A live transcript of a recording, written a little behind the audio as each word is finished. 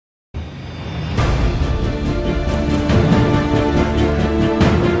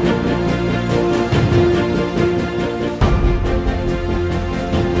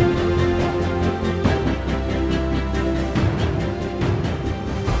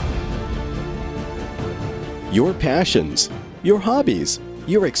Your passions, your hobbies,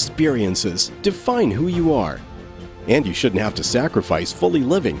 your experiences define who you are. And you shouldn't have to sacrifice fully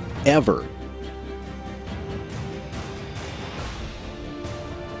living, ever.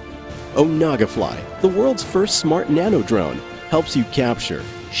 ONAGOfly, the world's first smart nano drone, helps you capture,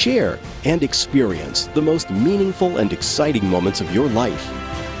 share, and experience the most meaningful and exciting moments of your life.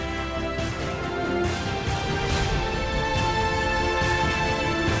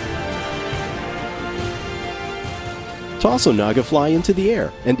 Toss ONAGOfly into the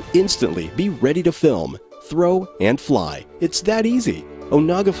air and instantly be ready to film, throw, and fly. It's that easy.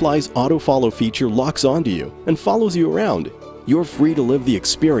 ONAGOfly's auto-follow feature locks onto you and follows you around. You're free to live the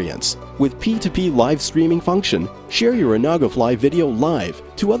experience. With P2P live streaming function, share your ONAGOfly video live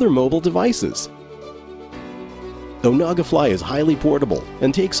to other mobile devices. ONAGOfly is highly portable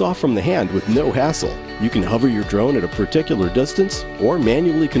and takes off from the hand with no hassle. You can hover your drone at a particular distance or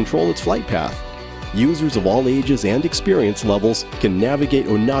manually control its flight path. Users of all ages and experience levels can navigate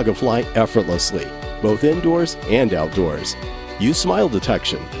ONAGOfly effortlessly, both indoors and outdoors. Use smile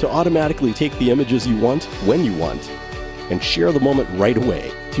detection to automatically take the images you want when you want, and share the moment right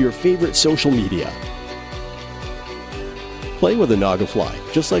away to your favorite social media. Play with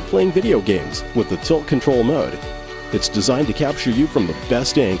ONAGOfly just like playing video games with the tilt control mode. It's designed to capture you from the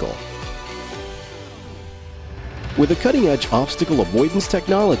best angle. With a cutting-edge obstacle avoidance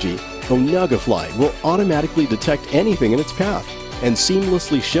technology, ONAGOfly will automatically detect anything in its path and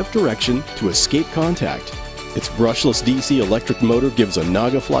seamlessly shift direction to escape contact. Its brushless DC electric motor gives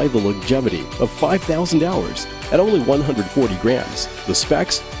ONAGOfly the longevity of 5,000 hours at only 140 grams. The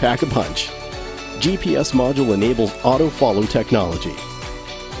specs pack a punch. GPS module enables auto-follow technology.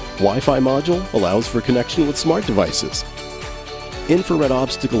 Wi-Fi module allows for connection with smart devices. Infrared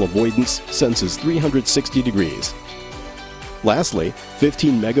obstacle avoidance senses 360 degrees. Lastly,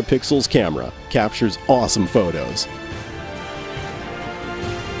 15 megapixels camera captures awesome photos.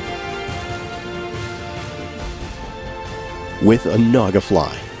 With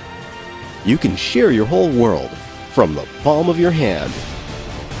ONAGOfly, you can share your whole world from the palm of your hand.